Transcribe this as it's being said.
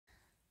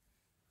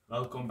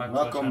Welcome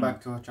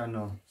back to our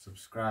channel.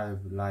 Subscribe,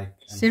 like,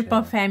 and Sherpa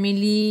share.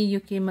 Family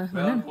UK ma.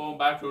 Welcome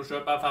back to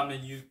Sherpa Family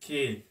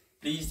UK.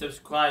 Please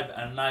subscribe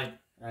and like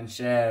and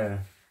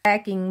share.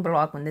 Packing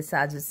vlog भन्दैछ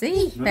आज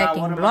चाहिँ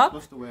packing vlog.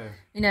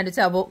 यिनीहरु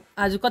चाहिँ अब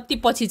आज कति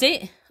पछि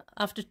चाहिँ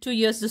after 2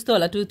 years जस्तो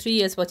होला 2-3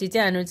 years पछि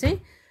चाहिँ हामी चाहिँ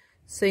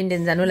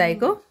स्विडेन जानु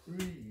लागेको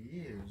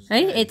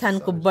है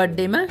एथानको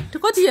बर्थडे मा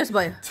कति years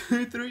भयो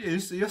 2-3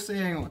 years. You're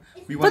saying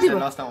we went there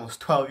last time I was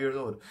 12 years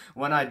old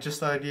when I just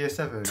started year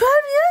 7.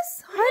 12 years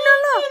हैन ल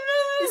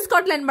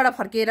स्कटल्यान्ड बाट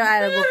फर्केर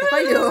आएर गएको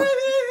कहिले हो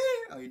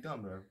Are you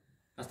dumb, bro?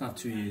 That's not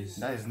 2 years.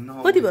 That is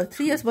not. कति भयो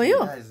 3 years भयो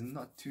That is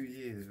not 2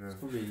 years, bro.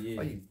 Probably a year.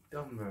 Are you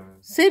dumb, bro?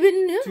 7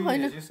 years 2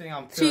 हैन years. You're saying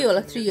I'm 3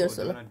 होला 3 years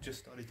old होला when I just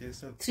started year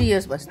 7. 3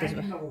 years भयो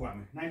त्यसमा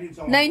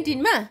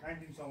 19 मा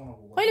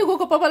कहिले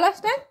गएको पापा last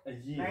time A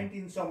year.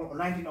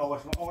 19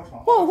 August.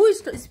 Oh, who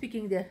is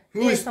speaking there?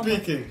 Who is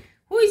speaking?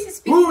 Who is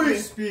speaking? Who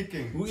is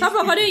speaking?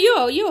 सफा गरे यो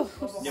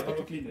Yeah, but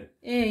to clean it.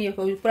 ए यो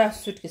पुरा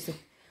सुटकेस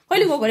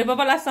कहिले गएको रे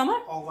पापा लास्ट समर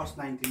August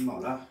 19 मा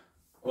होला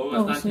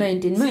August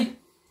 19 मा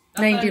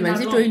 19 मा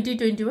चाहिँ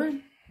 2021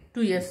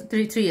 2 years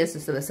 3 years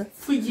जस्तो भएछ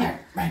For year.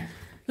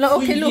 ल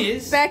ओके लु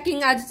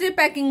प्याकिङ आज चाहिँ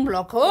प्याकिङ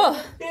ब्लक हो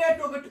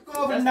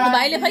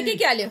भाइले खै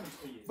के हाल्यो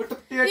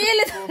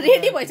यसले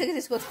रेडी भइसक्यो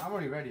त्यसको I'm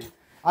already ready.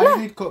 I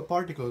need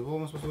particles. What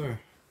am I supposed to wear?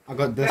 I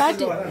got this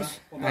party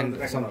and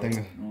something.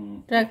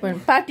 Track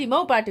pant पार्टीमा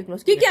हौ पार्टी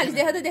क्लोज के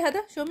हाल्यो देखा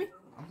त show me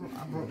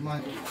I brought my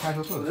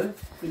casual clothes.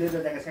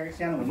 Leather jacket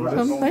सानो हुन्छ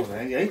है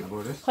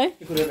खै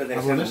यो leather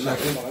I brought this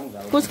jacket.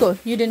 कसको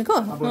युडेनको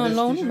I brought this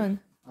लाउनु t-shirt. मन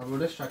I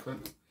brought this jacket.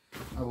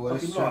 I brought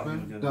this jacket.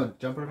 The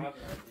jumper.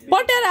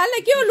 पटेर हाल्ने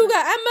के हो लुगा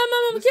आम्मा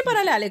के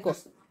पाराले हालेको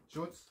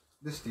Shorts.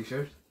 This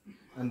t-shirt.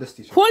 And this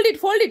t-shirt.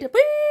 Fold it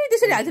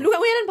त्यसरी हाल्छ लुगा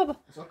उयो न पापा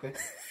It's okay.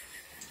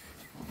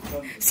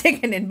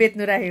 सेकेन्ड ह्यान्ड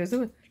बेच्नु राखेको छु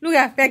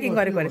लुगा प्याकिङ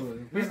गरेको अरे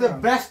It's the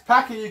best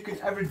packing you could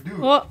ever do.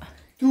 हो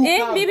ए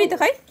बेबी त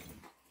खै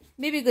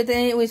बेबीको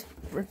चाहिँ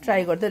उयो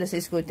ट्राई गर्दै रहेछ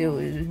यसको त्यो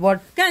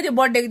कहाँ त्यो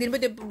बर्थडेको दिन पनि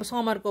त्यो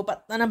समरको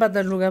पातला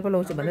पातला लुगा पो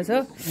लाउँछु भन्दैछ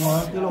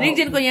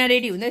रिक्जेनको यहाँ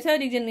रेडी हुँदैछ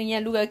रिक्जेनको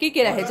यहाँ लुगा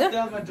के राखेछ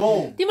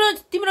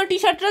तिम्रो टी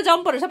सर्ट र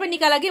जम्परहरू सबै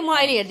निकाला कि म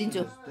अहिले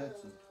हेरिदिन्छु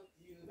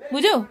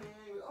बुझ्यौ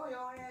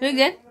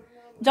रिक्जेन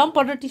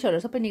जम्पर र टी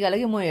सर्टहरू सबै निकाला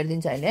कि म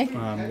हेरिदिन्छु अहिले है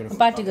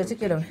पार्टीको चाहिँ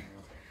के लाउने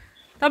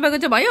तपाईँको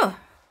चाहिँ भयो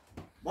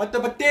What the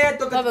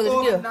potato? तपाईँको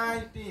चाहिँ के हो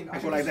 19. I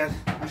should like that.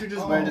 I should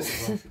just wear this.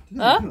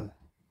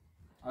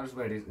 I'll just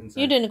wear this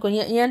inside. युडेनको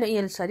यहाँ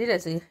यहाँ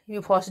सरिरहेछ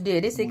यो फर्स्ट डे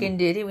अरे सेकेन्ड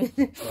डे अरे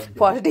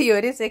फर्स्ट डे हो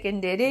अरे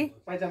सेकेन्ड डे अरे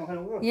पाइजामा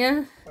खानु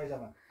यहाँ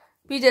पाइजामा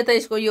पिज्जा त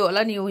यसको यो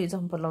होला नि उयो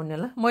जम्पर लाउने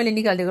होला मैले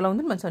निकालिदिएको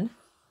लाउँदैन भन्छ नि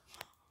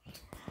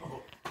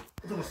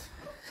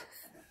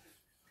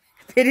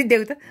फेरि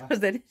देऊ त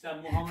कसरी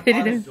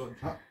फेरि देऊ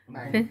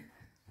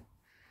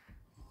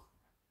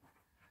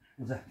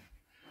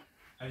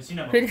Have you seen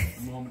that Pretty-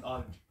 Muhammad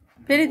Ali?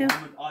 फेरि देऊ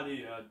Muhammad Ali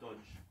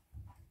dodge.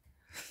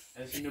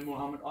 Have you seen the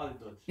Muhammad Ali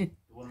dodge? The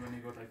one when he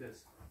goes like this.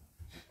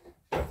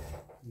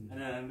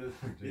 And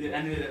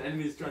the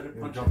enemies try to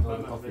punch Drop all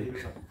him. the coffee.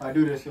 If I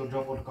do this, he'll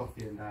drop all the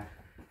coffee and die.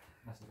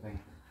 That's the thing.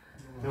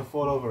 He'll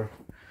fall over.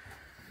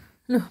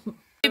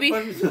 Baby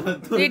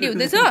ready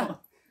हुँदैछ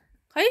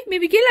खै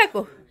baby के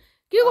लगाएको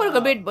के गरेको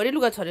बेडभरि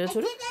लुगा छरेर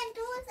छोरो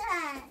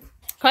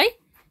खै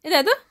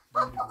यता त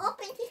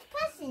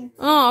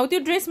अब त्यो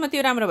ड्रेसमा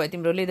त्यो राम्रो भयो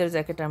तिम्रो लेदर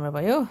ज्याकेट राम्रो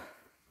भयो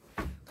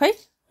खै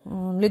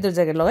लेदर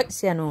ज्याकेट लगाइ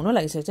सानो हुनु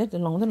लागिसकेको छ त्यो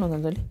लाउँदैन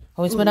जहिले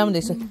हो यसमा राम्रो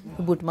देख्छ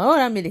बुटमा हो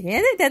राम्रो देखेँ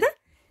हेर्दै त्यहाँ त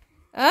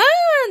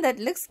द्याट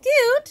लुक्स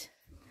क्युट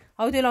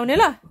हौ त्यो लाउने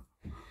ल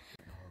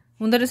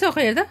हुँदो रहेछ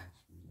खै हेर्दा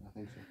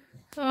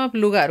अब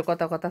लुगाहरू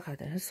कता कता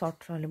खाँदा सर्ट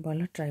र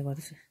बल्ल ट्राई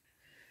गर्दैछु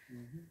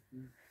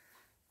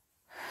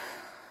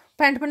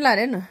प्यान्ट पनि लाएर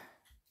हेर्न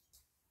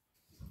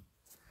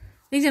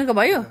एकजनाको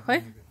भयो खै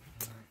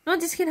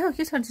नजिस्किन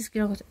के छ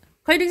जिस्किनको छ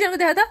खै एकजनाको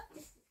देखा त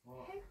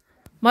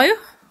भयो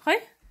खै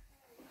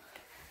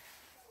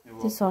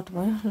त्यो सर्ट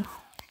भयो ल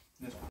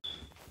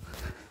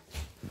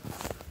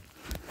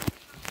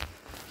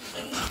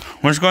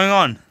What's going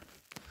on?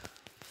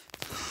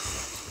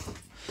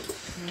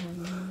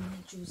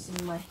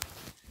 choosing my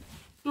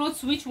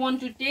clothes which one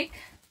to take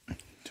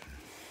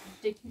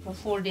for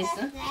 4 days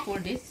 4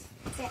 days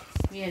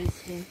we are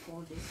staying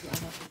 4 days I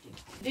have to take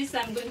this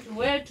I'm going to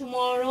wear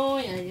tomorrow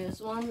yeah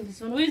this one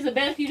where is the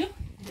belt you do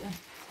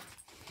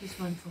this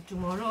one for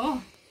tomorrow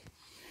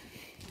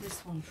this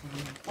one for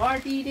my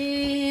party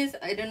days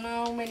I don't know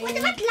how many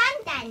What about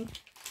London?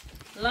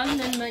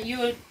 London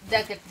your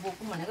jacket book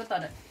भनेको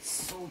तर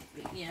so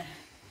big yeah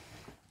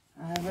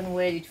I haven't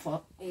wear it for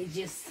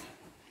ages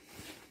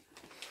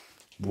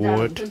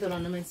What?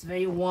 London it's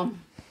very warm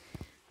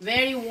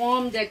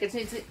jacket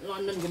चाहिँ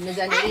London घुम्न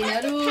जाने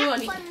दिनहरु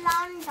अनि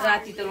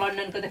राति त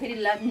लन्डनको त फेरि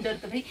लन्डन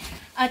त फेरि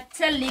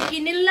अच्छा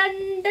लेकिन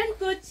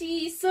लन्डनको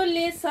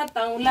चिसोले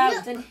सताउला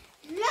हुन्छ नि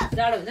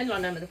जाडो हुन्छ नि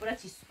लन्डनमा त पुरा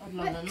चिसो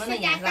लन्डनमा न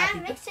यहाँ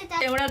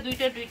राति एउटा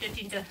दुईटा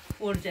तीनटा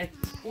 4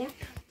 ज्याकेट कोट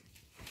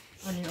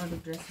अनि अरु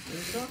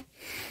ड्रेसहरु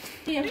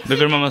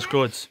Look at Mama's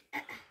clothes.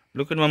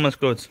 Look at Mama's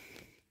clothes.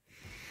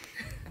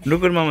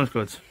 Look at Mama's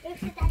clothes.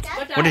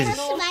 What is this?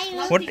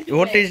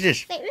 What is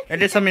this?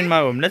 It is some in my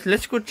room.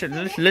 Let's go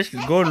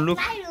look.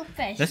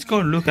 Let's go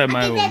look at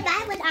my room.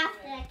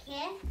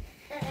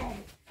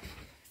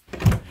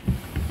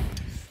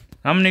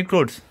 How many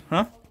clothes?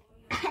 Huh?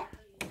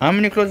 How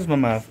many clothes does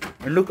Mama have?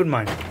 And look at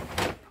mine.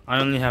 I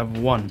only have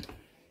one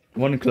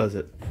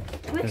closet.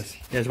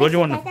 Yes. What do you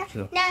want to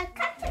do? Now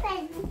come to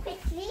my room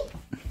quickly.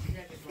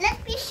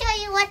 Let me show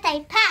you what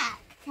I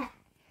packed.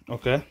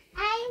 Okay.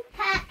 I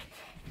packed.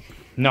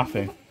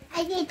 Nothing.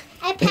 I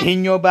packed.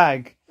 In your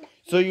bag.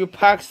 So you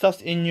pack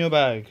stuff in your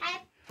bag.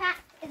 I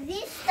packed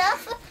this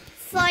stuff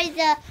for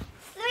the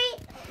 3.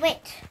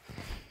 Wait.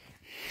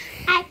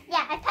 I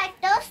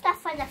packed those stuff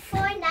for the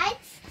 4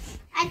 nights,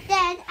 and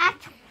then at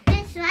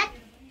this one,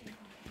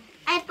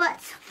 I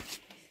bought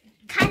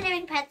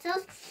coloring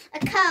pencils, a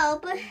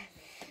comb,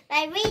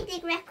 my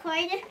reading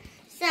record,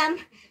 some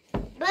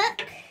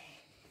book,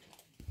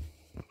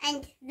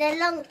 and the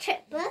long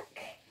trip book.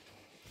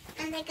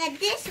 And I got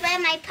this where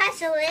my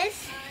puzzle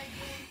is,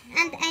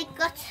 and I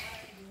got.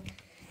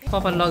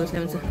 Papa luggage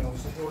ल्याउँछ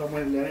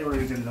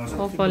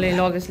पपाले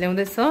luggage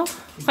ल्याउँदैछ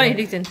खै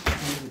रिक्जन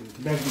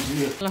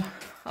ल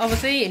अब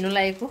चाहिँ हेर्नु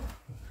लागेको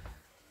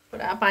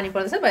पुरा पानी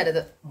पर्दैछ बाहिर त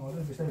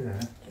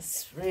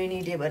रेनी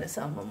डे भएर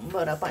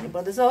बडा पानी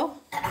पर्दैछ हो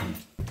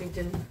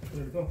रिक्जन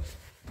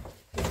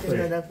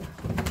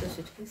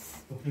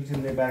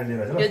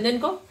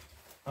योन्देनको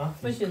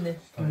पैसा योन्देन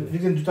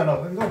रिजन जुत्ता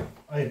लगाएको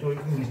अहिले त्यो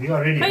यु आर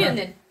रेडी खै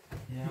योन्देन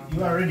यु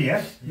आर रेडी है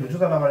यो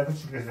जुत्ता लगाएको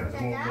सुटकेस गरेर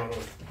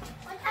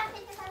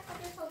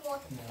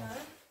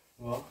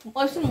म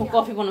अहिले म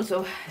कफी बनाउँछु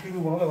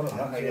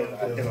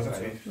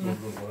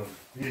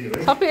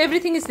सबै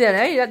एभ्रिथिङ इज देयर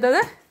है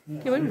दादा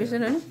के पनि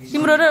बिर्सेन होइन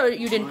तिम्रो र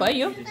युडेनको है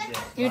यो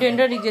युडेन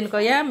र रिक्जनको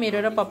यहाँ मेरो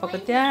र पापाको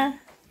त्यहाँ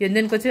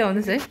योन्देनको चाहिँ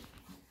आउँदैछ है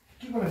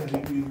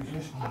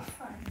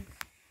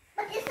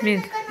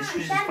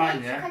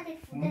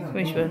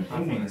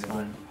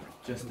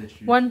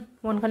one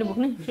खाली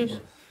बोक्ने shoes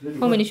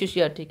how many shoes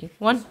you are taking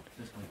one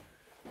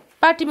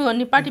पार्टीमा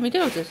के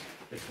आउँछ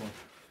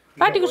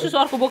पार्टीको सुस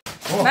अर्को बोक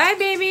बाई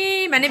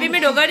बेबी भने बेबी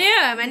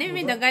ढोगल्यो भने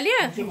बेबी ढोगल्यो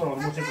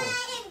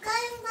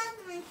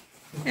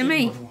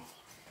एमै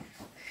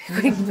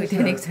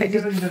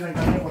एक्साइटेड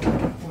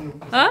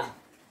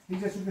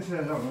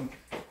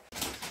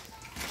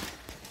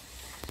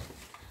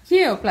के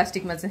हो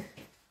प्लास्टिकमा चाहिँ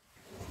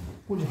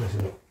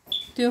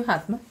त्यो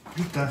हातमा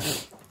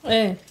ए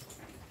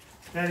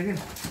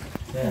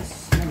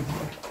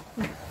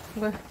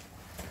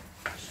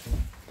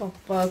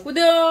पप्पा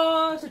कुद्यो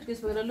सुटकेस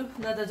भएर लु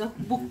दादा जाऊ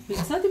बुक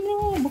भिज्छ तिम्रो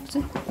बुक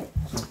चाहिँ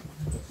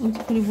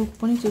फेरि बुक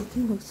पनि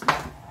चेप्नु भएको छ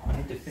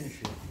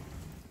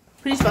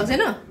फिनिस भएको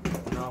छैन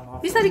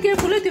बिस्तारै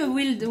केयरफुल है त्यो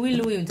विल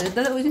उयो हुन्छ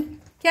दादा उयो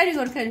क्यारी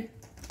गर क्यारी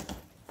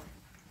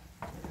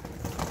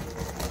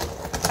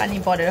पानी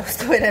परेर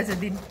कस्तो भइरहेछ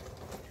दिन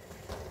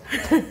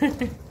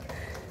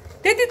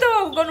त्यति त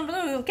गर्नु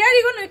पर्दैन क्यारी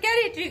गर्नु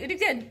क्यारी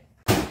रिक्जन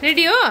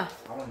रेडी हो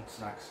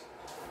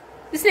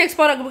स्न्याक्स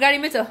परको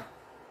गाडीमै छ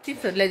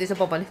चिप्सहरू ल्याइदिएछ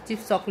पप्पाले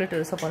चिप्स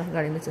चक्लेटहरू सब पर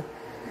गाडीमै छ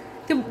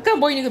त्यो कहाँ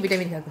बहिनीको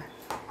भिटामिन खाएको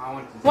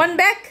 1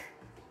 ब्याग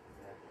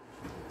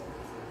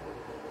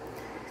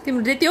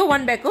तिम्रो जति हो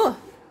 1 ब्याग हो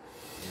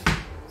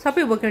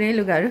सबै बोक्ने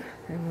लुगाहरू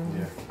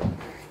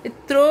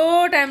यत्रो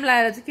टाइम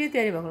लगाएर चाहिँ के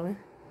तयारी भएको ल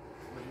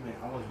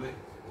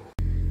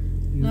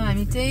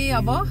हामी चाहिँ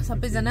अब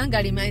सबैजना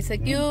गाडीमा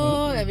आइसक्यो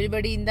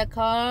एभ्रीबडी इन द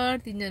कार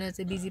 3 जना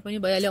चाहिँ बिजी पनि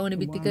भइहाल्यो आउने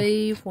बित्तिकै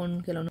फोन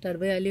खेलाउनु टार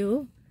भइहाल्यो हो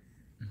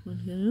फोन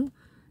खेल्नु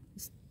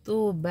यस्तो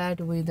ब्याड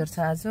वेदर छ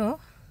आज हो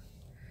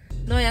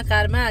नयाँ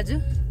कारमा आज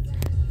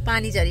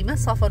पानी झरीमा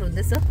सफर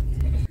हुँदैछ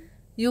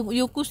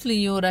यो कसले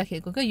यो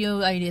राखेको क्या यो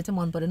आइडिया चाहिँ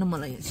मन परेन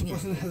मलाई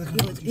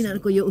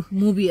यिनीहरूको यो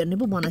मुभी हेर्ने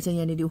पो बनाएछ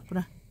यहाँनिर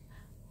पुरा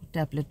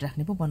ट्याब्लेट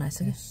राख्ने पो बनाएछ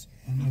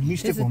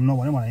क्या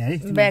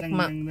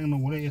ब्यागमा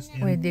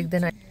उयो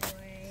देख्दैन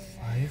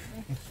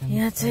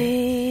यहाँ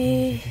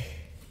चाहिँ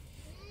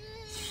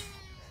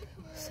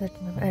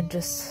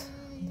एड्रेस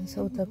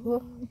उताको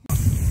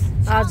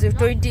आज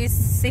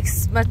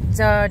 26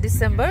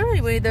 डिसेम्बर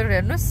वेदर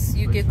हेर्नुहोस्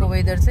युके को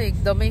वेदर चाहिँ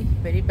एकदमै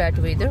भेरी ब्याड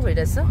वेदर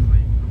भइरहेछ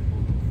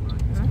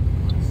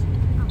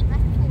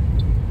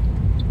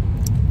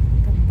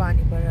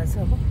पानी परिरहेछ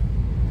अब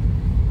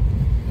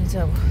यो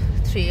चाहिँ अब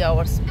 3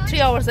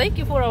 आवर्स है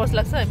कि 4 आवर्स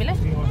लाग्छ हामीलाई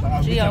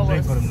 3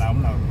 आवर्स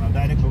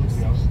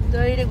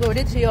डाइरेक्ट गयो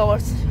भने 3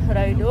 आवर्स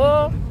राइड हो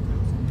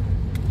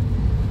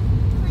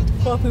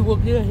कफी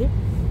बोकिरहेको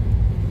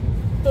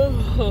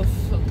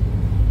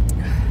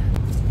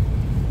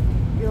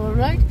यो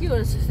राइट के हो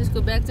त्यसको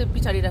ब्याग चाहिँ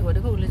पछाडि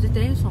राखेको उसले चाहिँ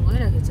त्यहीँ सँगै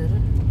राखेको छ र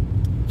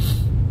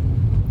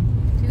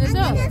ठिकै छ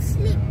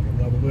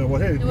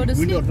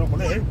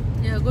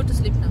Yeah, go to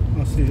sleep now.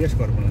 Serious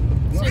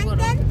and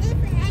then if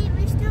I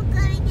was still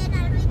going then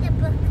I'll read the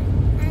book.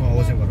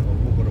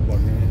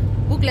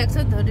 Book लाग्छ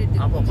धरि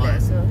book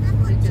ल्याछ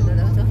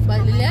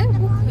बाइले ल्याए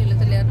बुक अहिले त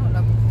ल्याएन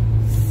होला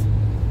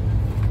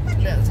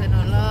ल्याएको छैन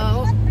होला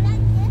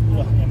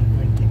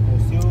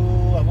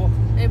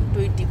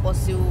M20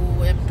 पस्यो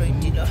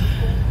M20 ल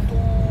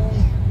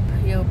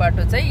यो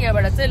बाटो चाहिँ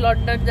यहाँबाट चाहिँ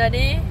लन्डन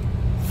जाने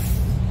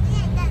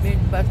मेन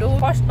बाटो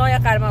फर्स्ट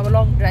नयाँ कारमा अब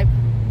लङ ड्राइभ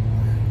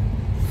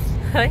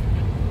है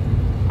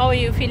how are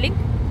you feeling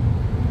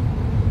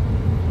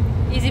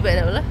easy भएर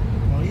होला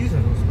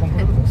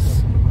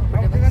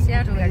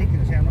सानो गाडी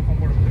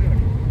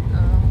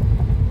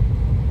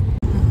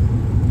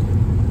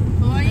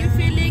How are you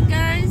feeling,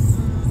 guys?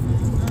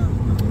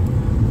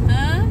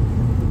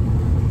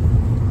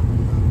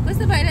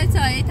 कस्तो भइरहेछ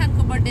है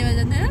थानको बर्थडेमा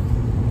जाँदैन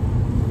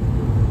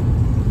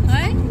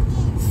है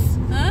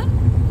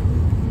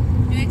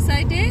You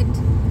excited?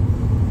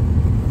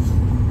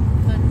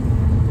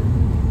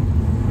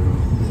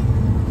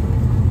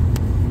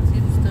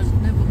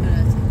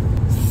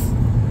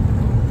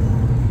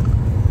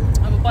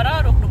 अब पर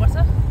रोक्नुपर्छ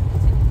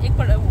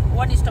एकपल्ट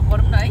 1 स्टप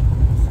गरौँ न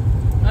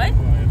है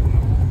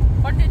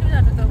कन्टिन्यू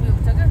जानु त उयो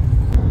हुन्छ क्या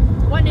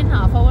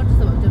 1.5 आवर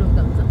जस्तो भन्छ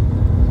रोक्दा हुन्छ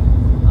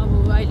अब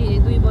अहिले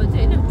 2 बजे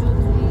होइन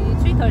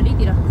 3:30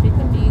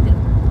 तिर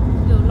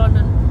त्यो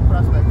लन्डन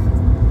क्रस भएपछि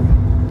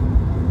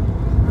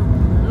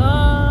ल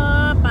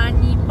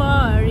पानी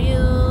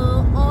पर्यो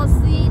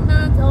असिना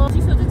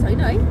चिसो चाहिँ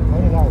छैन है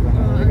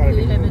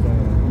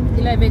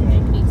 11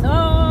 डिग्री छ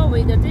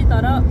वेदर चाहिँ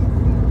तर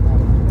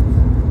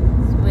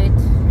स्वेट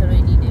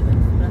रेनी डे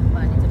पुरा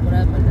पानी चाहिँ पुरा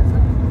परिरहेछ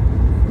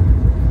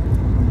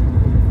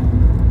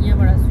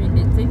यहाँबाट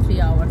स्विडेन चाहिँ 3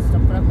 आवर्स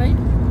टक्कै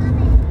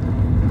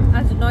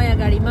आज नयाँ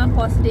गाडीमा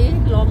फर्स्ट डे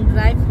लङ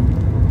ड्राइभ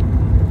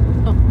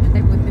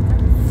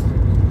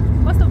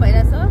कस्तो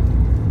भइरहेछ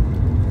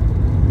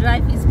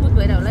ड्राइभ स्मुथ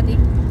भएर होला नि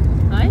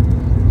है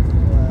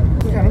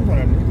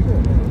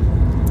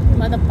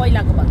मतलब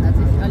पहिलाको भन्दा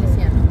चाहिँ अलिक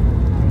सानो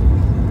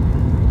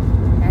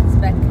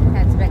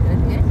ह्याचब्याक र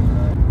थिएँ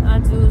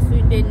आज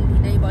स्विडेन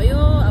ढिनाइ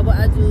भयो अब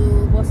आज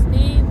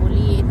बस्ने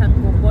भोलि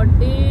एथानको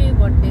बर्थडे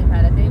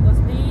खाएर त्यहीँ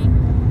बस्ने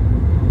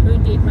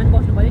 28 मा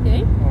बस्नु पऱ्यो नि है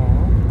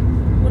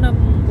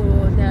पुनमको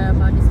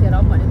त्यहाँमा निस्केर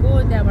आउँ भनेको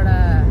त्यहाँबाट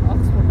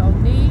अक्सफोर्ड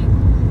आउने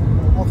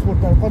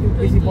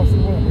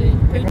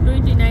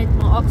 29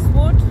 मा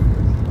अक्सफोर्ड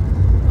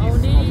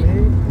आउने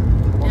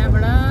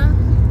त्यहाँबाट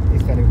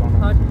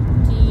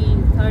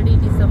 30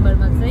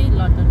 डिसेम्बरमा चाहिँ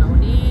लन्डन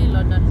आउने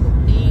लन्डन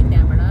घुम्ने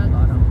त्यहाँबाट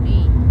घर आउने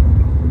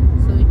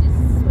so it is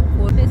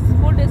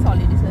 4 days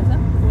holidays रहेछ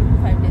 4 to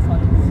 5 days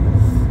हलिडेज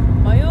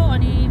भयो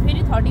अनि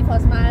फेरि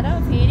 31 मा आएर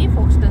फेरि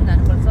फोक्सटन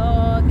जानुपर्छ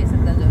केशव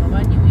दाजुहरूमा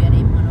न्यू इयर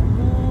इभ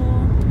मनाउनु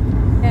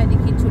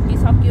त्यहाँदेखि छुट्टी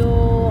सक्यो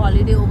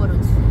हलिडे ओभर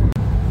हुन्छ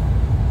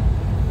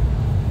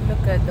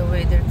Look at the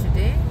weather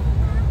today.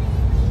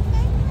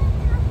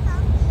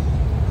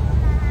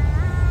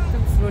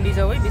 Slowly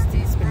जाऊ है बिस्ती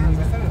स्पिडमा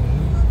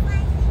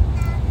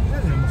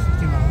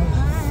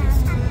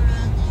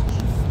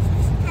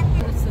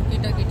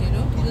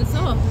केटाकेटीहरू ठिकै छ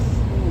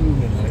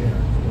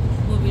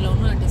मुभी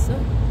लाउनु आँटेछ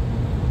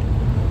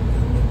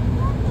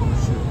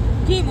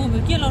के मुभी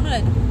के लाउनु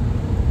लाग्यो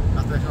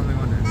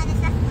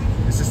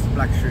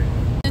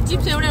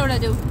चिप्स एउटा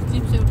देऊ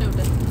चिप्स एउटा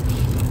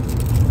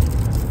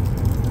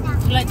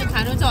उसलाई चाहिँ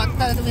खानु चाहिँ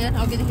हत्ता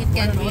अघिदेखि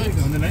क्यानरी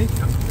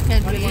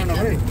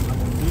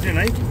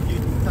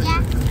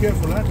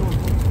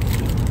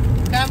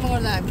काम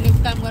गर्दा हामीले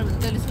काम गर्नु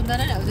तैँले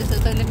सुन्दैन नि अब जस्तो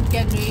तैँले पनि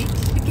क्यानरी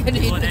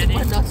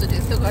नसुने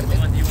यस्तो गर्दै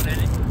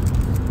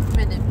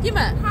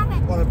केमा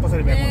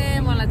ए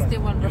मलाई चाहिँ त्यो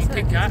मनपर्छ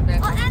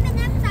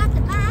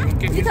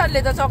इथरले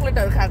त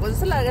चक्लेटहरू खाएको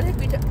जस्तो लागेर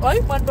पिठो है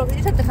मनपर्छ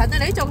इथर त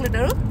खाँदैन है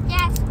चक्लेटहरू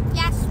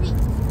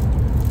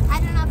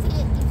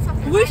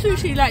Which sweet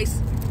she likes?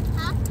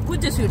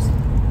 Which the sweets?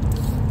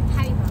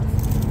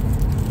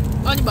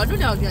 अनि भन्नु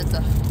नि अघि अन्त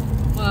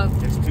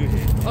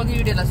अघि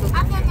युडेलाई सोध्नु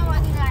I don't know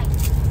what he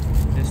likes.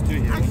 There's 2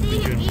 here. I see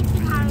him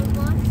eating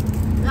Haribo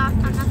last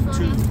time I saw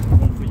him.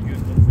 One for you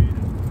and one for you.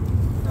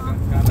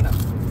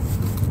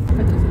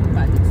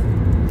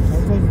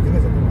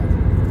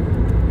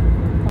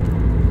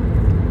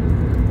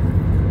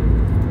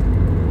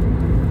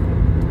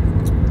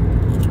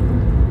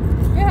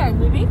 Yeah,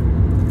 baby.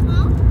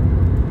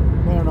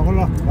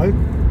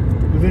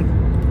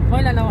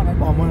 मैला नगर्नु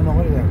तपाईँको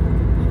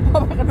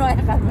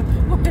नयाँ कारमा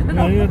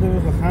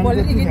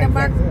भोलिदेखि त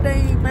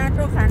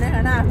माटो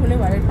खाना आफूले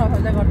भरे सफा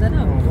गर्दैन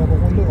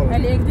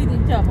अहिले 1-2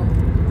 दिन चाहिँ अब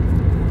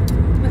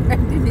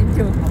 1-2 दिन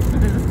थियो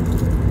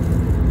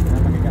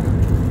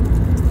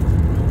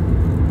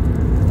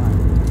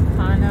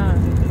खाना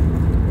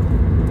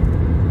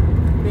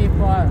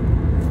पेपर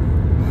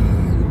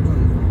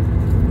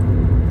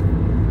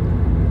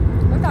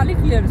त अलिक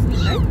क्लियर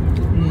है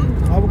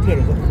अब क्लियर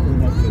हुन्छ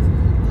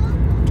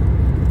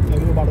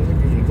यो बाटो चाहिँ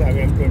बिजी हुन्छ अब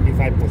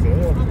M25 पस्यो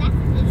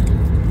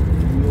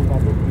यो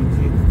बाटो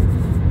busy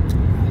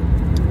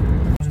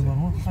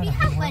We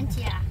have one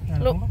here.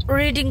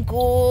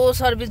 रिडिङको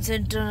service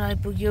centre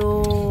आइपुग्यो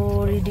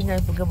रिडिङ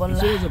आइपुग्यो बल्ल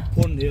There's a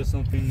pond here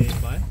something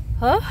nearby.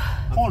 ह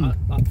Pond?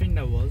 I think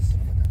there was.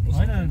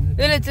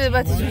 यसले चाहिँ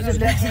बाटो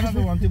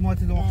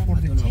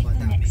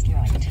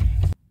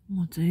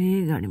म चाहिँ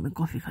गाडीमा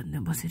कफी खाँदै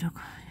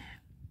बसिरहेको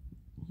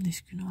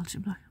निस्किनु अल्छी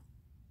लाग्यो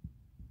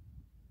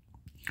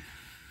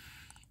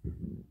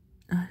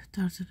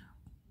चार्जर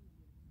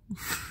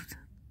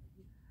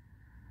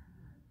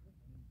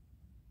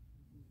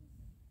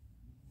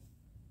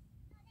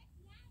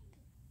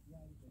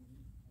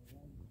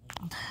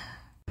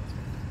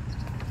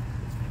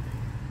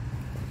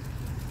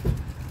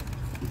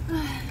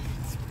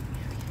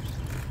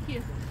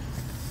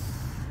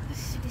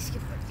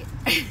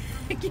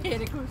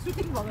हेरेको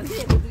सुटिङ भएको थियो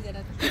हेरेको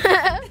दुईजना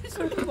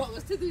सुटिङ भएको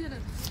थियो दुईजना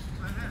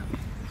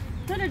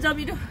तर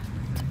जमिरो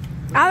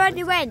I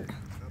already went.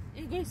 ए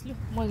गइस लु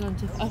म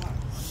जान्छु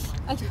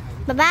अच्छा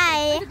Bye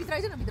bye. भित्र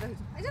आइज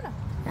न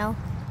No.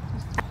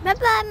 Bye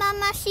bye,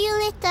 Mama. See you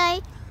later.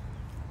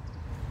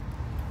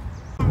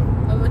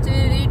 अब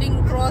चाहिँ रिडिङ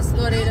क्रस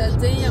गरेर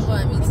चाहिँ अब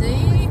हामी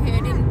चाहिँ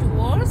heading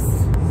towards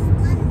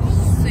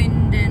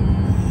स्विन्डेन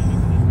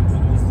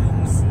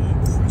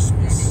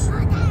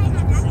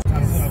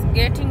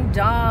getting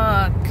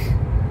dark.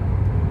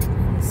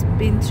 It's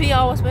been 3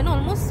 hours man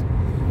almost.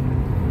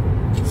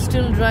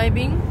 Still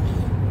driving.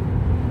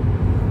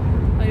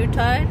 Are you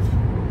tired?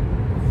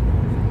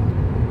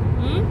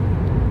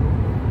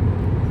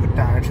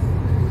 Tired.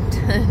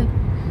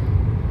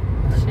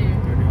 Shame.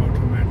 Very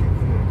automatic.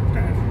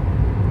 Tired.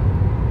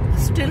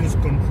 Still Cruise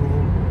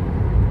control.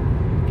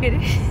 के रे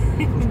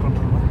Cruise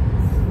control.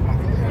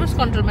 Cruise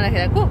कन्ट्रोलमा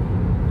राखेको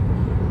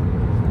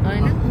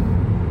होइन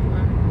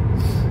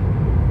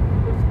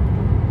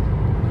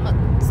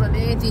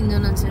मजाले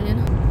तिनजना चाहिँ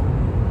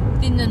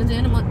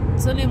होइन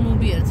मजाले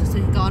मुभी हेर्छ जस्तै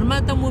घरमा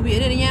त मुभी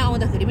हेरेर यहाँ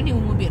आउँदाखेरि पनि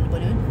मुभी हेर्नु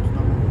पर्यो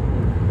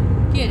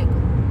के हेरेको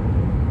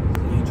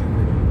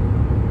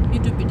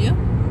युट्युब भिडियो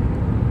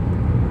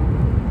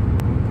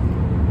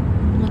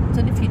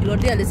मजाले फिट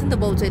गर्दै हालेछ नि त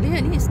बाउचाइले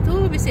अनि यस्तो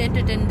बेसी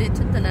एन्टरटेन दिन्छ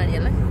नि त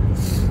नानीहरूलाई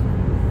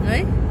है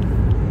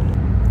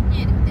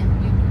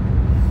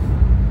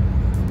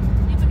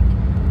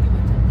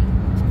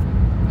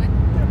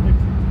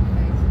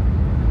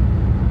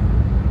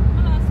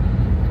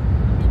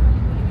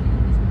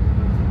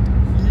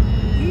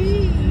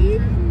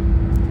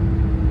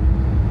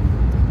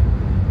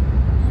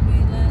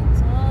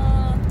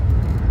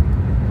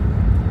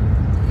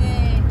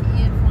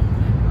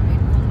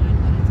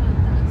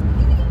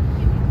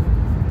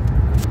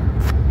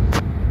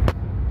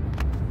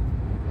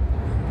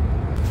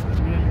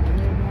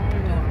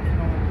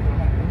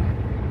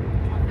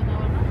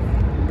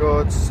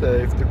God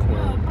save the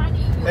queen.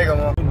 Hey,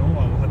 come on.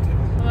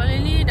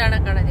 अलिअलि डाँडा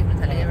काँडा देख्न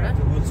थाले एउटा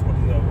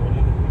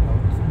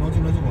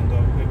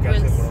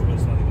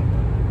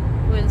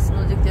वेल्स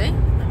नजिक थियो है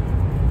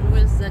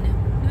वेल्स जाने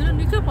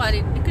निकै परे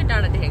निकै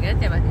टाढा देखेको क्या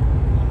त्यहाँ माथि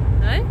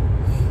है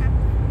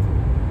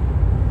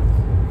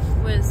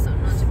वेल्स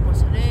नजिक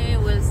पर्छ अरे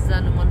वेल्स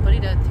जानु मन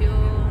परिरहेको थियो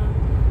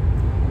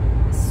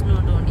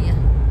स्नोडोनिया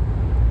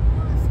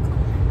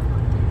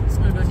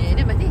होइन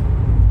माथि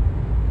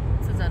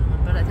यसो जानु मन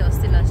परिरहेको थियो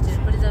अस्ति लास्ट इयर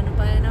पनि जानु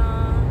पाएन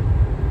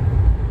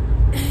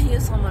यो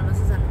समरमा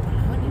चाहिँ जानु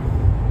पर्ला हो नि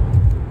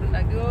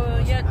लाग्यो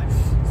यहाँ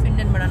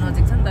स्विन्डेनबाट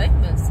नजिक छ नि त है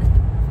वेल्स चाहिँ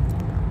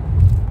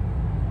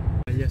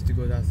Yes, to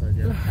go that side,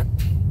 yeah.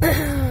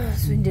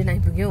 स्विन्डेन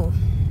आइपुग्यो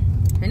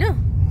होइन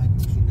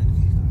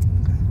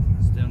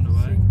Stay on the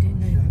right.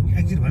 स्विन्डेन आइपुग्यो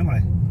Exit भयो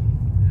मलाई.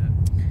 Yeah.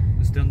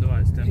 Stay on the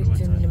right, stay on the right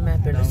Christian side. map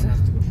That हेर्दैछ one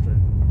has to go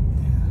straight.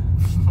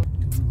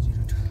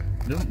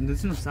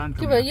 There's no sound के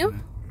coming भयो? out.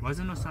 Why is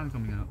there no sound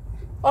coming out?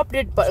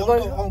 Update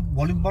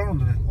volume बढाउनु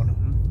हुँदैन volume.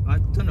 I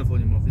turn the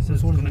volume off. It says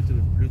Sorry. connected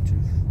with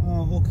Bluetooth.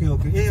 Okay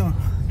okay ए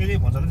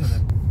भन्छ नि त.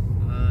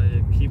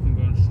 Yeah, keep on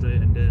going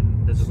straight, and then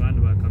there's a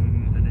roundabout coming,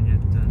 and then you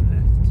have to turn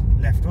left.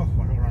 Left हो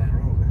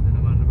okay. Then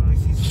a roundabout.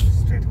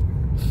 Straight हो.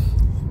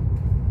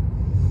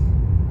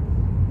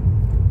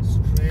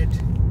 Straight.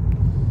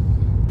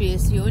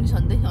 PSC हो नि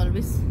सधैँ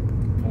always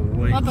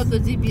Always. तपाईँको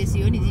जिपिएससी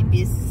हो नि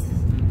GPS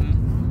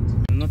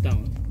Not that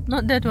one.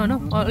 Not that one हो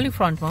अलिक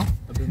फ्रन्टमा A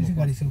bit more.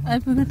 गाडी छ.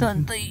 आइपुग्यो त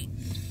अन्तै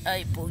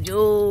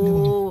आइपुग्यो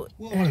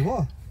हो.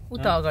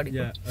 उता अगाडिको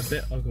Yeah, a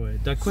bit okay.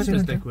 The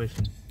Christmas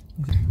decoration.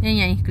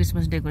 यहीँ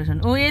Christmas decoration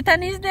oh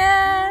एथान is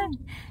there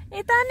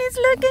एथान is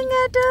looking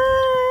at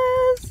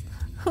us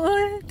ओ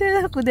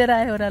त्यहाँ कुदेर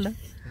आयो ओह्रालो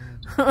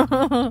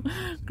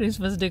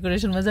क्रिसमस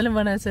डेकोरेसन मजाले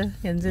बनाएको छ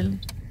केन्जलले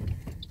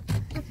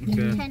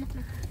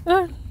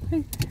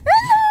Okay.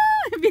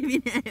 बेबी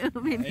आयो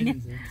baby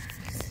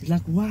It's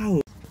like wow.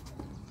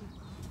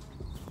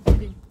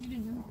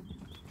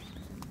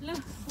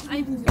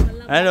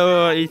 Hello,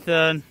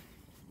 Ethan.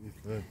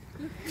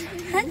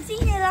 Haven't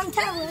seen you in a long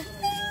time.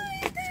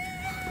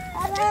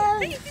 Hello.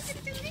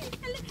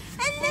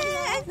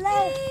 Hello.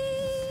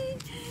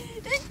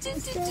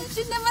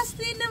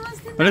 नमस्ते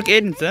नमस्ते Look,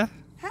 Aiden, sir.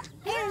 Huh?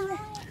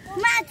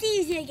 Matt's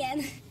easy again.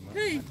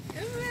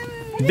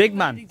 Big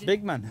man,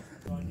 big man.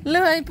 ल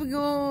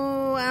आइपुग्यो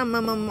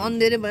आमामा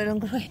अन्धेरै भएर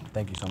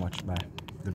Thank you so much. Bye.